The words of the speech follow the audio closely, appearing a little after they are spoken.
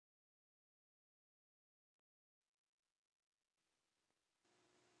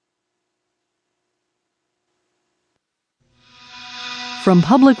From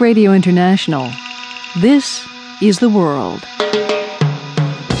Public Radio International, this is The World.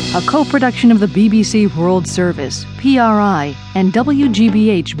 A co-production of the BBC World Service, PRI, and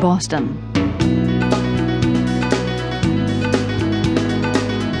WGBH Boston.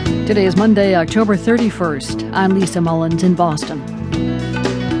 Today is Monday, October 31st. I'm Lisa Mullins in Boston.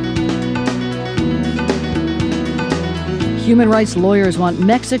 Human rights lawyers want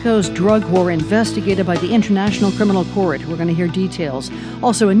Mexico's drug war investigated by the International Criminal Court. We're going to hear details.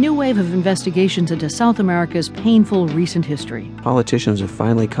 Also, a new wave of investigations into South America's painful recent history. Politicians have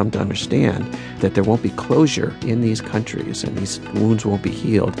finally come to understand that there won't be closure in these countries and these wounds won't be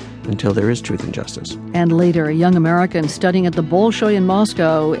healed until there is truth and justice. And later, a young American studying at the Bolshoi in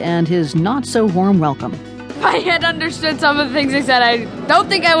Moscow and his not-so-warm welcome. If I had understood some of the things they said, I don't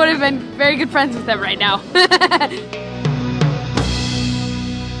think I would have been very good friends with them right now.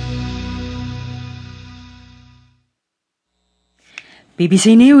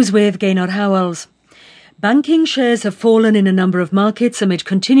 BBC News with Gaynor Howells. Banking shares have fallen in a number of markets amid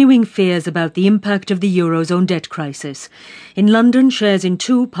continuing fears about the impact of the Eurozone debt crisis. In London, shares in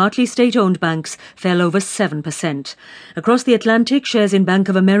two partly state-owned banks fell over 7%. Across the Atlantic, shares in Bank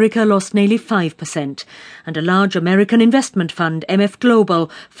of America lost nearly 5%. And a large American investment fund, MF Global,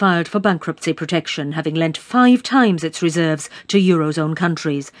 filed for bankruptcy protection, having lent 5 times its reserves to Eurozone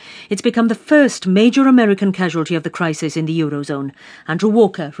countries. It's become the first major American casualty of the crisis in the Eurozone. Andrew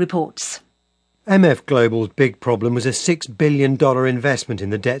Walker reports. MF Global's big problem was a $6 billion investment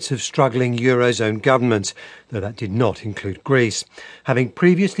in the debts of struggling Eurozone governments, though that did not include Greece. Having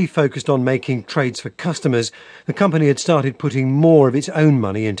previously focused on making trades for customers, the company had started putting more of its own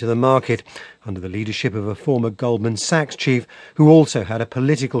money into the market, under the leadership of a former Goldman Sachs chief who also had a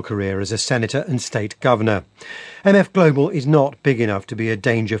political career as a senator and state governor. MF Global is not big enough to be a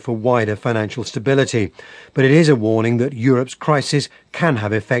danger for wider financial stability, but it is a warning that Europe's crisis can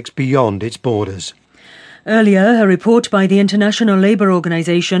have effects beyond its borders. Earlier, a report by the International Labour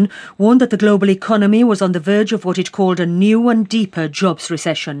Organization warned that the global economy was on the verge of what it called a new and deeper jobs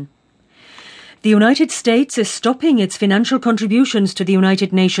recession. The United States is stopping its financial contributions to the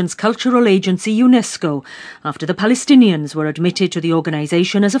United Nations cultural agency UNESCO after the Palestinians were admitted to the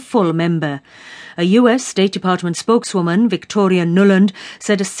organization as a full member. A US State Department spokeswoman, Victoria Nuland,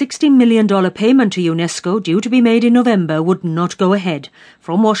 said a $60 million payment to UNESCO due to be made in November would not go ahead.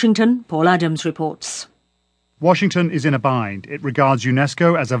 From Washington, Paul Adams reports. Washington is in a bind. It regards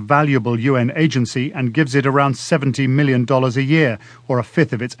UNESCO as a valuable UN agency and gives it around $70 million a year, or a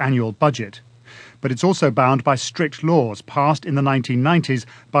fifth of its annual budget. But it's also bound by strict laws passed in the 1990s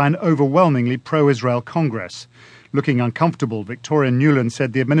by an overwhelmingly pro-Israel Congress. Looking uncomfortable, Victoria Nuland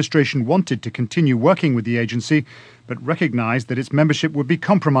said the administration wanted to continue working with the agency, but recognised that its membership would be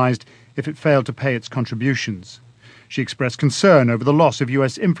compromised if it failed to pay its contributions. She expressed concern over the loss of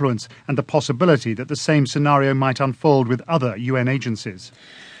US influence and the possibility that the same scenario might unfold with other UN agencies.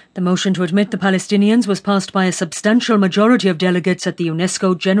 The motion to admit the Palestinians was passed by a substantial majority of delegates at the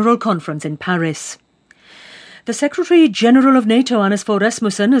UNESCO General Conference in Paris. The Secretary-General of NATO, Anders Fogh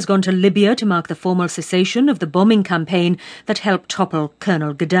Rasmussen, has gone to Libya to mark the formal cessation of the bombing campaign that helped topple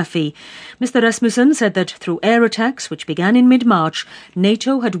Colonel Gaddafi. Mr. Rasmussen said that through air attacks, which began in mid-March,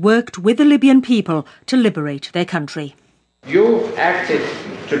 NATO had worked with the Libyan people to liberate their country. You acted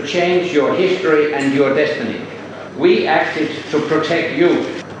to change your history and your destiny. We acted to protect you.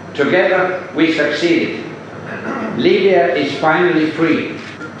 Together, we succeeded. Libya is finally free.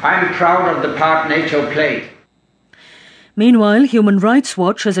 I'm proud of the part NATO played. Meanwhile, Human Rights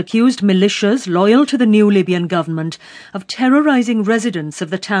Watch has accused militias loyal to the new Libyan government of terrorising residents of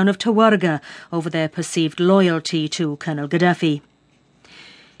the town of Tawarga over their perceived loyalty to Colonel Gaddafi.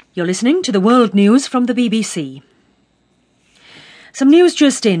 You're listening to the World News from the BBC. Some news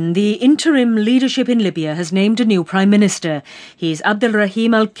just in. The interim leadership in Libya has named a new Prime Minister. He's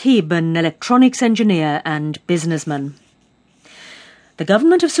Abdelrahim Al-Kib, an electronics engineer and businessman. The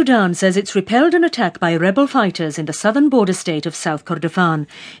government of Sudan says it's repelled an attack by rebel fighters in the southern border state of South Kordofan.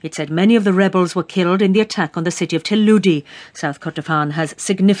 It said many of the rebels were killed in the attack on the city of Tel Ludi. South Kordofan has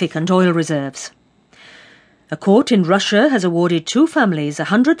significant oil reserves. A court in Russia has awarded 2 families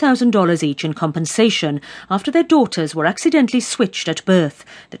 $100,000 each in compensation after their daughters were accidentally switched at birth.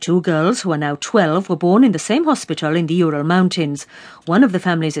 The 2 girls, who are now 12, were born in the same hospital in the Ural Mountains. One of the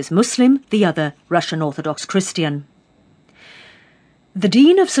families is Muslim, the other Russian Orthodox Christian. The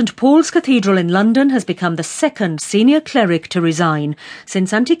Dean of St Paul's Cathedral in London has become the second senior cleric to resign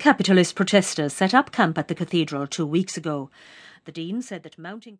since anti-capitalist protesters set up camp at the cathedral 2 weeks ago. The Dean said that mounting